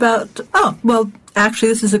little bit about, actually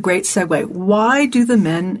this is a great segue. Why do the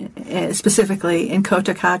men, specifically in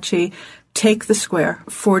Cotacachi, take the square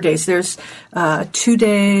 4 days? There's 2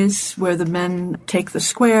 days where the men take the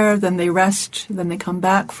square, then they rest, then they come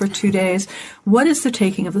back for 2 days. What is the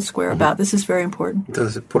taking of the square about? This is very important.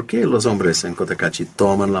 Entonces, ¿por qué los hombres en Cotacachi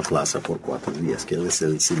toman la plaza por 4 días? ¿Qué es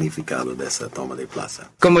el significado de esa toma de plaza?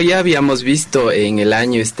 Como ya habíamos visto, en el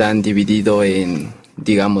año están divididos en,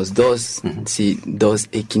 digamos, dos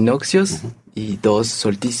equinoccios y 2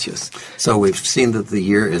 solsticios. So we've seen that the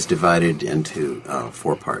year is divided into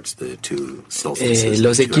 4 parts, the 2 solstices.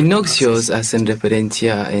 Los equinoccios hacen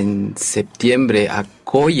referencia en septiembre a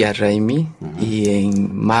Koya Raymi y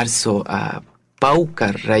en marzo a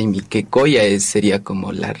Pauka Raymi, que Koya sería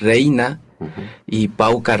como la reina y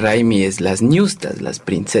Pauka Raymi es las ñustas, las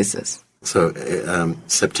princesas. So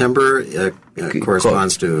September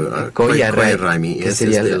corresponds to Koya Raymi, que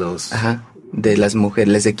sería de las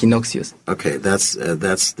mujeres, los equinoccios. Okay, that's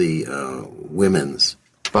the women's.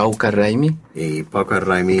 Pauka Raymi. Y Pauka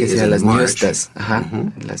Raymi que is sería in las March. ñustas.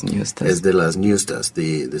 Las ñustas. Es de las ñustas,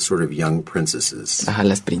 the sort of young princesses.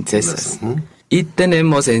 Las princesas. Y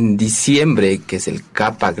tenemos en diciembre, que es el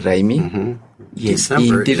Kapak Raymi, y el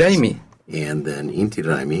Inty Raymi. And then Inty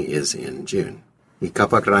Raymi is in June. ¿Y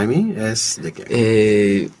Kapak Raymi es de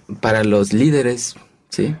qué? Para los líderes.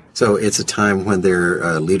 Sí. So it's a time when there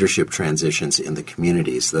are leadership transitions in the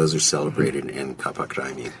communities. Those are celebrated in Kapak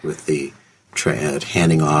Raymi with the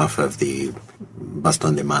handing off of the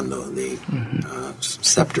bastón de mando, the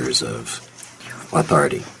scepters of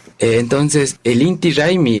authority. Entonces, el Inty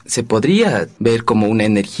Raymi se podría ver como una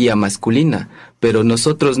energía masculina, pero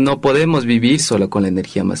nosotros no podemos vivir solo con la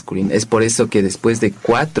energía masculina. Es por eso que después de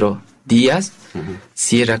 4 días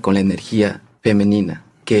cierra con la energía femenina,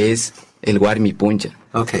 que es el Warmi Punja.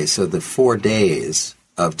 Okay, so the 4 days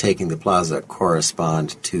of taking the plaza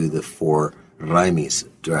correspond to the 4 Raymis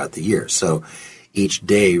throughout the year. So each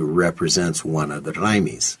day represents one of the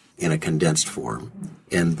Raymis in a condensed form.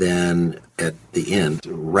 And then at the end,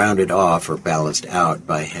 rounded off or balanced out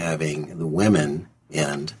by having the women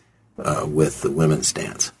end with the women's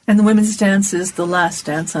dance. And the women's dance is the last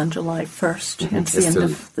dance on July 1st. It's the end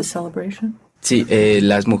of the celebration. Sí,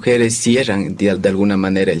 las mujeres cierran de alguna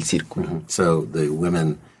manera el círculo. So the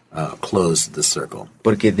women close the circle.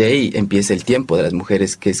 Porque de ahí empieza el tiempo de las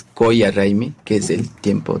mujeres, que es Koya Raymi, que es el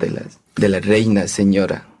tiempo de la reina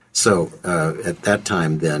señora. So at that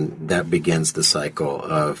time, then, that begins the cycle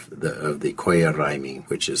of the Koya Raymi,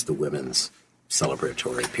 which is the women's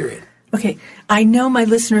celebratory period. Okay, I know my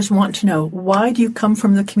listeners want to know, why do you come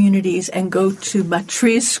from the communities and go to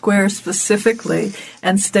Matriz Square specifically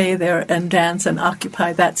and stay there and dance and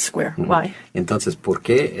occupy that square? Why? Entonces, ¿por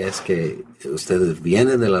qué es que ustedes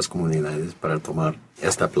vienen de las comunidades para tomar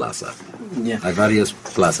esta plaza? Yeah. Hay varias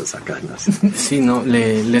plazas acá. ¿No? Sí, no,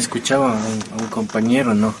 le escuchaba a un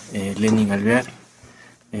compañero, ¿no? Lenin Alvear.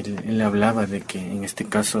 Él hablaba de que en este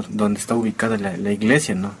caso, donde está ubicada la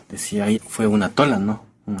iglesia, ¿no? Decía, ahí fue una tola,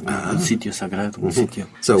 ¿no? Un sitio sagrado, un sitio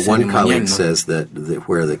So one colleague ¿no? says that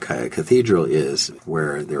where the cathedral is,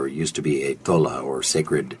 where there used to be a tola or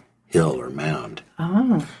sacred hill or mound.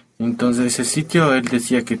 Entonces ese sitio él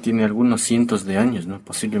decía que tiene algunos cientos de años, ¿no?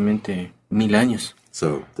 Posiblemente 1000 años.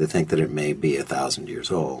 So they think that it may be 1,000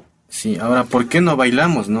 years old. Sí, ahora, ¿por qué no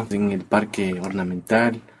bailamos, no? En el parque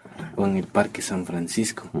ornamental o en el parque San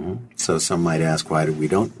Francisco. So some might ask, why we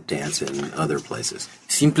don't dance in other places?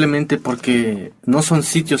 Simplemente porque no son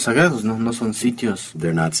sitios sagrados, ¿no? No son sitios...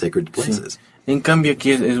 They're not sacred places. Sí. En cambio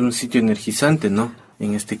aquí es un sitio energizante, ¿no?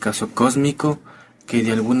 En este caso cósmico, que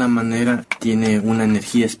de alguna manera tiene una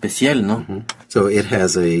energía especial, ¿no? So it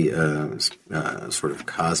has a sort of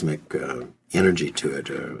cosmic energy to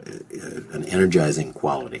it, an energizing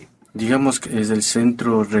quality. Digamos que es el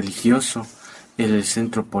centro religioso, el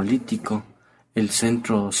centro político, el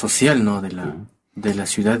centro social, ¿no? De la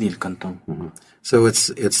ciudad y el cantón. So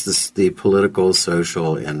it's the political,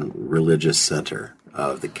 social, and religious center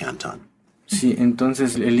of the canton. Sí,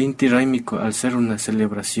 entonces el Inty Raymi, al ser una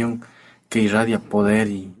celebración que irradia poder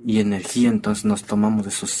y energía, entonces nos tomamos de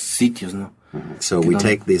esos sitios, ¿no? So we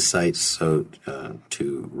take these sites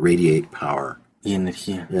to radiate power. Y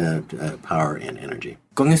energía. Power and energy.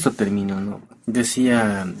 Con esto termino, ¿no?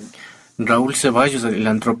 Decía Raúl Ceballos, el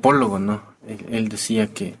antropólogo, ¿no? Él decía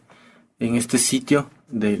que en este sitio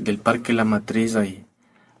del Parque La Matriz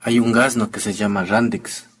hay un gas, ¿no? Que se llama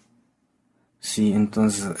Randex. Sí,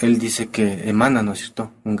 entonces él dice que emana, ¿no es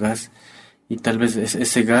cierto? Un gas. y tal vez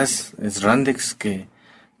ese gas es Randex que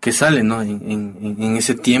sale, ¿no? En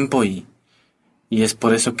ese tiempo y es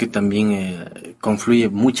por eso que también confluye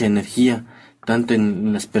mucha energía, tanto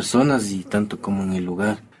en las personas y tanto como en el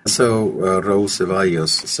lugar. So Raúl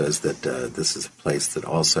Ceballos says that this is a place that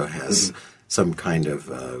also has some kind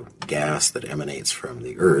of gas that emanates from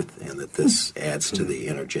the earth, and that this adds to the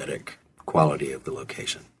energetic quality of the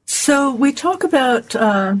location. So we talk about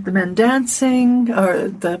the men dancing, or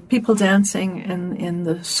the people dancing in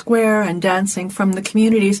the square and dancing from the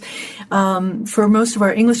communities. For most of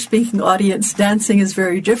our English-speaking audience, dancing is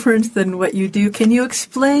very different than what you do. Can you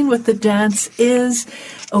explain what the dance is,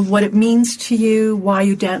 what it means to you, why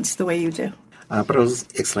you dance the way you do? Para los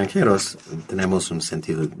extranjeros tenemos un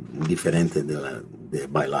sentido diferente de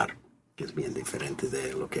bailar, que es bien diferente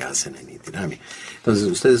de lo que hacen en Inty. Entonces,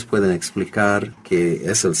 ¿ustedes pueden explicar qué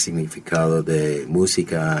es el significado de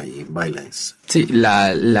música y bailes? Sí,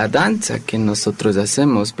 la danza que nosotros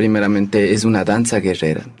hacemos primeramente es una danza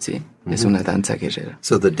guerrera, sí, es una danza guerrera.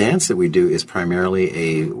 So the dance that we do is primarily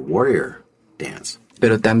a warrior dance.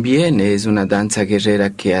 Pero también es una danza guerrera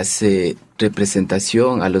que hace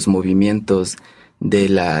representación a los movimientos de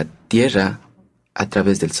la tierra a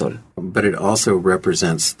través del sol. But it also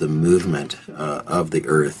represents the movement of the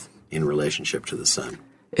earth in relationship to the sun.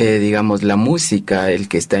 Digamos, la música, el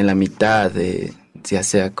que está en la mitad, ya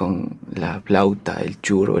sea con la flauta, el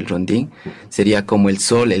churro, el rondín, sería como el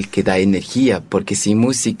sol, el que da energía, porque sin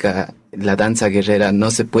música la danza guerrera no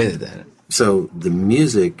se puede dar. So the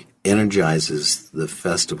music energizes the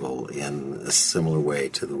festival in a similar way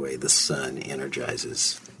to the way the sun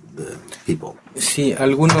energizes the people. Sí,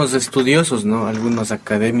 algunos estudiosos, ¿no? Algunos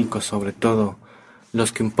académicos, sobre todo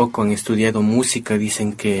los que un poco han estudiado música,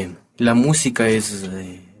 dicen que la música es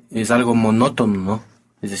algo monótono, ¿no?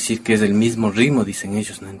 Es decir, que es el mismo ritmo, dicen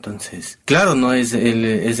ellos, ¿no? Entonces, claro, no es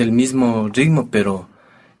el mismo ritmo, pero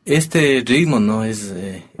este ritmo, ¿no? Es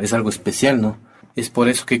algo especial, ¿no? Es por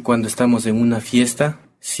eso que cuando estamos en una fiesta,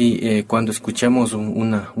 sí, cuando escuchamos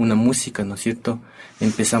una música, ¿no es cierto?,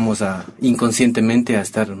 empezamos inconscientemente a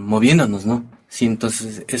estar moviéndonos, ¿no? Sí,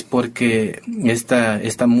 entonces es porque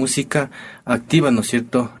esta música activa, ¿no es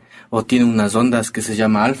cierto?, o tiene unas ondas que se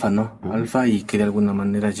llama alfa, ¿no? Alfa, y que de alguna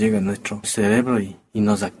manera llega a nuestro cerebro y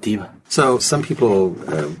nos activa. So some people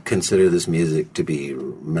consider this music to be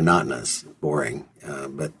monotonous, boring,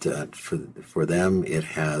 but for them it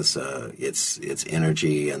has its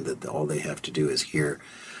energy, and that all they have to do is hear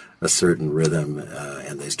a certain rhythm,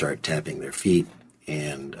 and they start tapping their feet,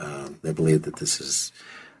 and they believe that this is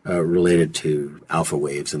related to alpha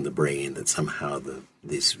waves in the brain, that somehow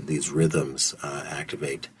these rhythms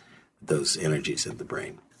activate those energies in the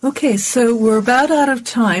brain. Okay, so we're about out of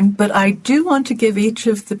time, but I do want to give each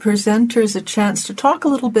of the presenters a chance to talk a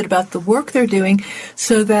little bit about the work they're doing,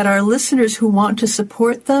 so that our listeners who want to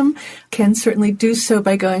support them can certainly do so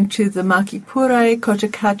by going to the Makipurai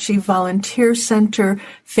Cotacachi Volunteer Center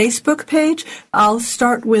Facebook page. I'll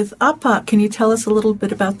start with Apak. Can you tell us a little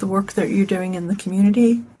bit about the work that you're doing in the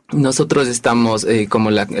community? Nosotros estamos, como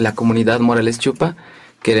la comunidad Morales Chupa,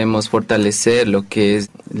 queremos fortalecer lo que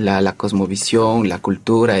es la cosmovisión, la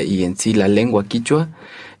cultura y en sí la lengua quichua.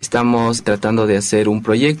 Estamos tratando de hacer un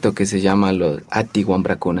proyecto que se llama los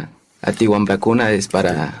Atiwambracuna. Atiwambracuna es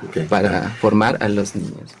para formar a los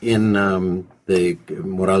niños. In the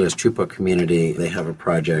Morales Chupa community, they have a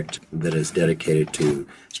project that is dedicated to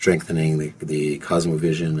strengthening the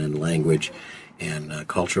cosmovision and language and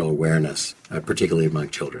cultural awareness, particularly among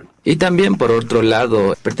children. Y también, por otro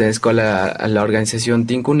lado, pertenezco a la organización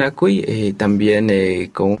Tinkunakuy, y también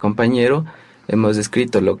con un compañero hemos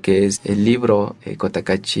escrito lo que es el libro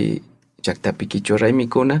Cotacachi Chactapi Kichwa Raymi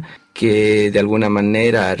Kuna, que de alguna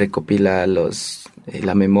manera recopila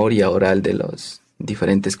la memoria oral de los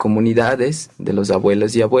diferentes comunidades, de los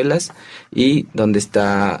abuelos y abuelas, y donde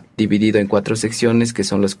está dividido en 4 secciones, que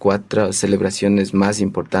son las 4 celebraciones más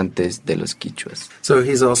importantes de los quichuas. So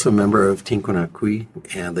he's also a member of Tinkunakuy,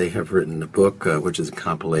 and they have written a book which is a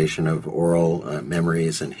compilation of oral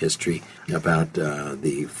memories and history about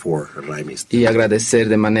the 4 Raymis. Y agradecer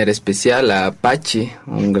de manera especial a Apache,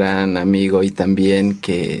 un gran amigo y también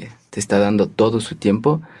que te está dando todo su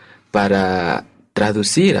tiempo para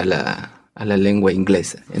traducir a la lengua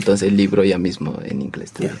inglesa. Entonces el libro ya mismo en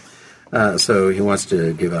inglés también. Yeah. So he wants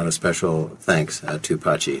to give out a special thanks to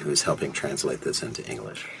Pachi, who's helping translate this into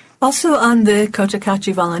English. Also on the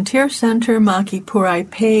Cotacachi Volunteer Center, Maki Purai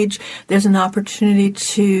page, there's an opportunity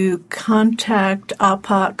to contact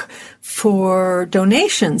Apak for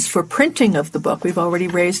donations for printing of the book. We've already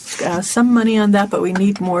raised some money on that, but we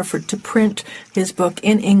need more to print his book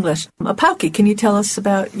in English. Apauki, can you tell us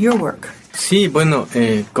about your work? Sí, bueno,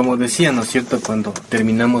 como decía, ¿no es cierto?, cuando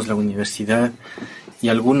terminamos la universidad y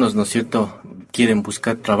algunos, ¿no es cierto?, quieren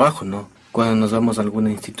buscar trabajo, ¿no? Cuando nos vamos a alguna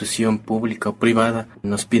institución pública o privada,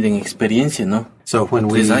 nos piden experiencia, ¿no? So when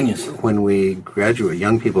 3 años. when we graduate,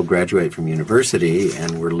 young people graduate from university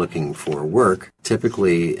and we're looking for work,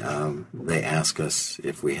 typically they ask us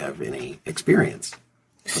if we have any experience.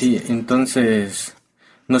 Sí, entonces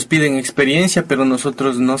nos piden experiencia, pero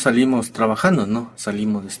nosotros no salimos trabajando, ¿no?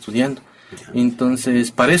 Salimos estudiando.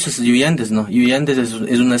 Entonces, para eso es Yuyandes, ¿no? Yuyandes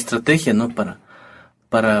es una estrategia, ¿no?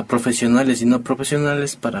 Para profesionales y no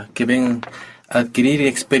profesionales, para que vengan a adquirir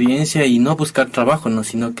experiencia y no buscar trabajo, ¿no?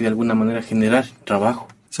 Sino que de alguna manera generar trabajo.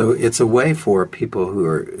 So it's a way for people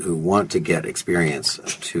who want to get experience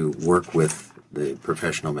to work with the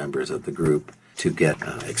professional members of the group to get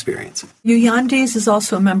experience. Yuyandes is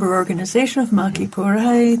also a member organization of Maki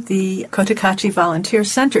Purai, the Cotacachi Volunteer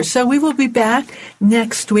Center. So we will be back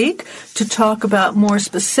next week to talk about more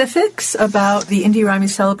specifics about the Inty Raymi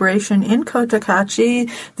celebration in Cotacachi,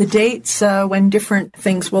 the dates when different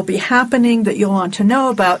things will be happening that you'll want to know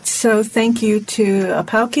about. So thank you to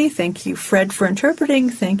Apauki, thank you Fred for interpreting,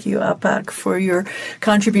 thank you Apak for your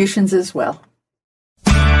contributions as well.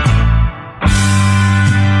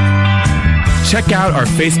 Check out our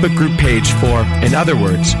Facebook group page for In Other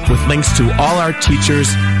Words, with links to all our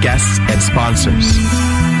teachers, guests, and sponsors.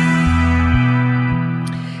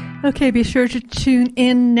 Okay, be sure to tune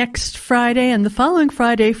in next Friday and the following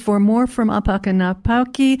Friday for more from Apak and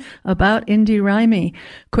Apauki about Inty Raymi.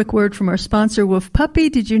 Quick word from our sponsor, Wolf Puppy.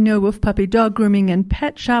 Did you know Wolf Puppy Dog Grooming and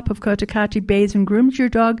Pet Shop of Cotacachi bathes and grooms your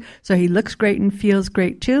dog so he looks great and feels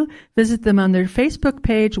great too? Visit them on their Facebook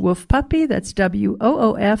page, Wolf Puppy. That's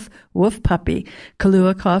WOOF, Wolf Puppy.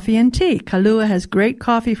 Kahlua Coffee and Tea. Kahlua has great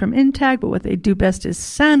coffee from Intag, but what they do best is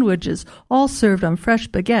sandwiches, all served on fresh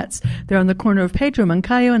baguettes. They're on the corner of Pedro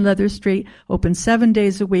Mancayo and Leather Street, open 7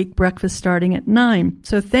 days a week, breakfast starting at 9.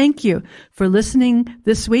 So thank you for listening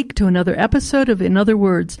this week to another episode of In Other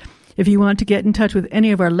Words. If you want to get in touch with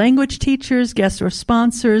any of our language teachers, guests, or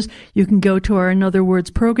sponsors, you can go to our In Other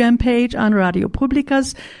Words program page on Radio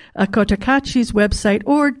Publica's Cotacachi's website,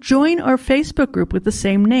 or join our Facebook group with the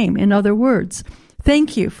same name, In Other Words.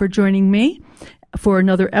 Thank you for joining me for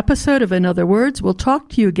another episode of In Other Words. We'll talk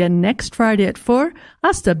to you again next Friday at 4.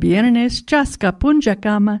 Hasta viernes, chaska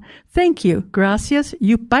punjakama. Thank you. Gracias.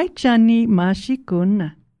 Yupaichani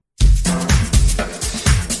mashikuna.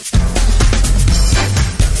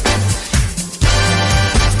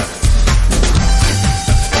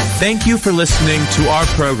 Thank you for listening to our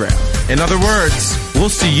program. In other words, we'll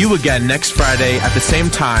see you again next Friday at the same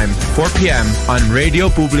time, 4 p.m. on Radio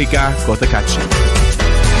Publica Cotacachi.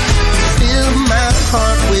 Fill my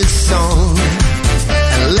heart with song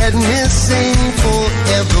and let me sing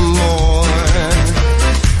forevermore.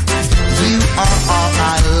 You are